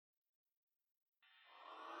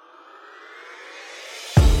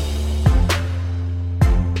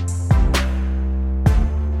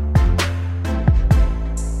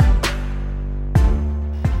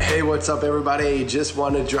what's up everybody? Just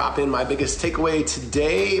want to drop in my biggest takeaway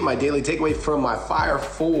today, my daily takeaway from my Fire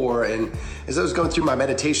 4. And as I was going through my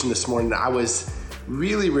meditation this morning, I was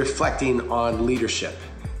really reflecting on leadership.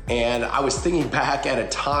 And I was thinking back at a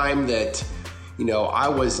time that, I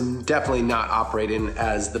was definitely not operating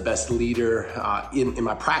as the best leader in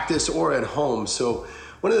my practice or at home. So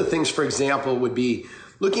one of the things, for example, would be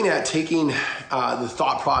looking at taking the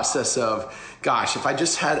thought process of, gosh, if I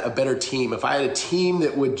just had a better team, if I had a team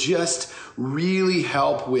that would just really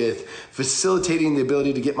help with facilitating the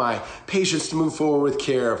ability to get my patients to move forward with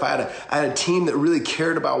care, if I had a team that really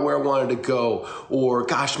cared about where I wanted to go, or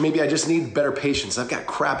gosh, maybe I just need better patients. I've got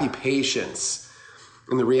crappy patients.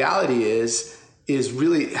 And the reality is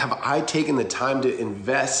really, have I taken the time to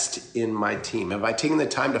invest in my team? Have I taken the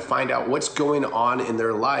time to find out what's going on in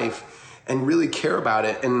their life and really care about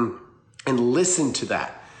it and listen to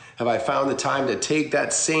that? Have I found the time to take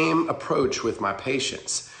that same approach with my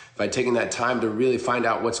patients? Have I taken that time to really find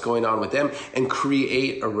out what's going on with them and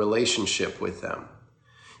create a relationship with them?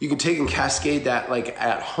 You can take and cascade that, like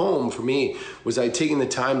at home. For me, was I taking the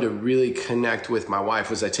time to really connect with my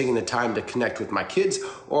wife? Was I taking the time to connect with my kids?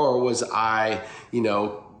 Or was I,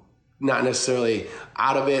 not necessarily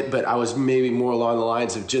out of it, but I was maybe more along the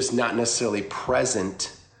lines of just not necessarily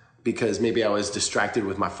present because maybe I was distracted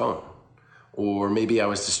with my phone? Or maybe I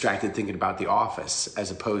was distracted thinking about the office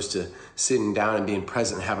as opposed to sitting down and being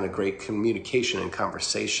present and having a great communication and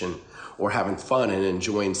conversation, or having fun and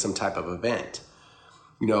enjoying some type of event.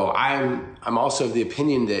 I'm also of the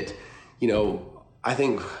opinion that, I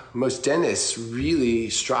think most dentists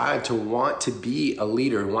really strive to want to be a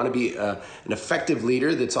leader, want to be an effective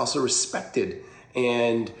leader that's also respected.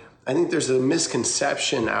 And I think there's a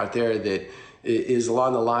misconception out there that is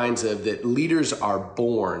along the lines of that leaders are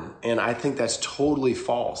born. And I think that's totally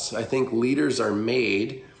false. I think leaders are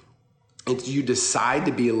made. You decide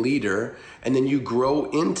to be a leader and then you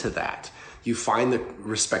grow into that. You find the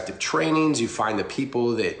respective trainings, you find the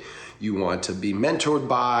people that you want to be mentored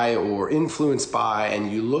by or influenced by,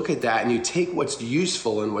 and you look at that and you take what's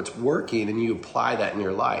useful and what's working and you apply that in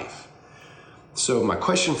your life. So my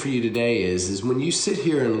question for you today is when you sit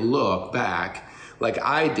here and look back, like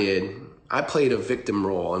I did, I played a victim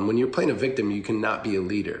role. And when you're playing a victim, you cannot be a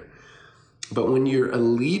leader. But when you're a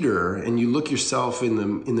leader and you look yourself in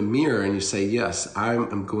the mirror and you say, yes,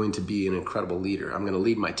 I'm going to be an incredible leader. I'm going to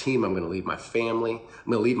lead my team. I'm going to lead my family.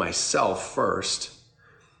 I'm going to lead myself first.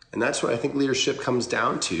 And that's what I think leadership comes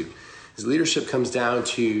down to. Leadership comes down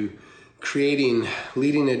to creating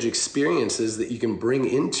leading edge experiences that you can bring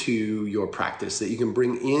into your practice, that you can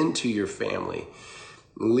bring into your family.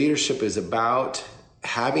 Leadership is about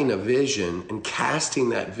having a vision and casting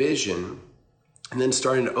that vision, and then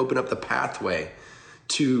starting to open up the pathway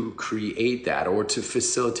to create that or to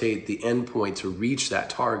facilitate the endpoint to reach that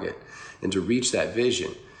target and to reach that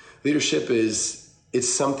vision. Leadership it's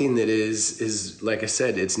something that is like I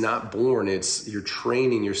said, it's not born. You're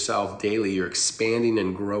training yourself daily. You're expanding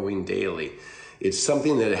and growing daily. It's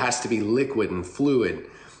something that has to be liquid and fluid.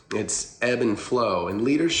 It's ebb and flow. And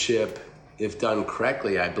leadership, if done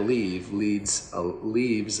correctly, I believe, leaves a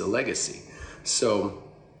legacy. So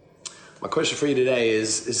my question for you today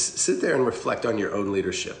is sit there and reflect on your own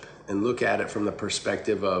leadership and look at it from the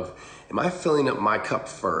perspective of, am I filling up my cup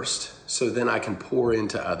first so then I can pour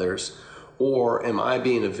into others? Or am I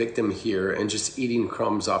being a victim here and just eating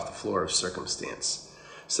crumbs off the floor of circumstance?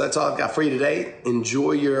 So that's all I've got for you today.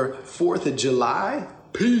 Enjoy your 4th of July.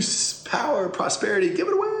 Peace, power, prosperity. Give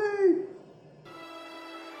it away.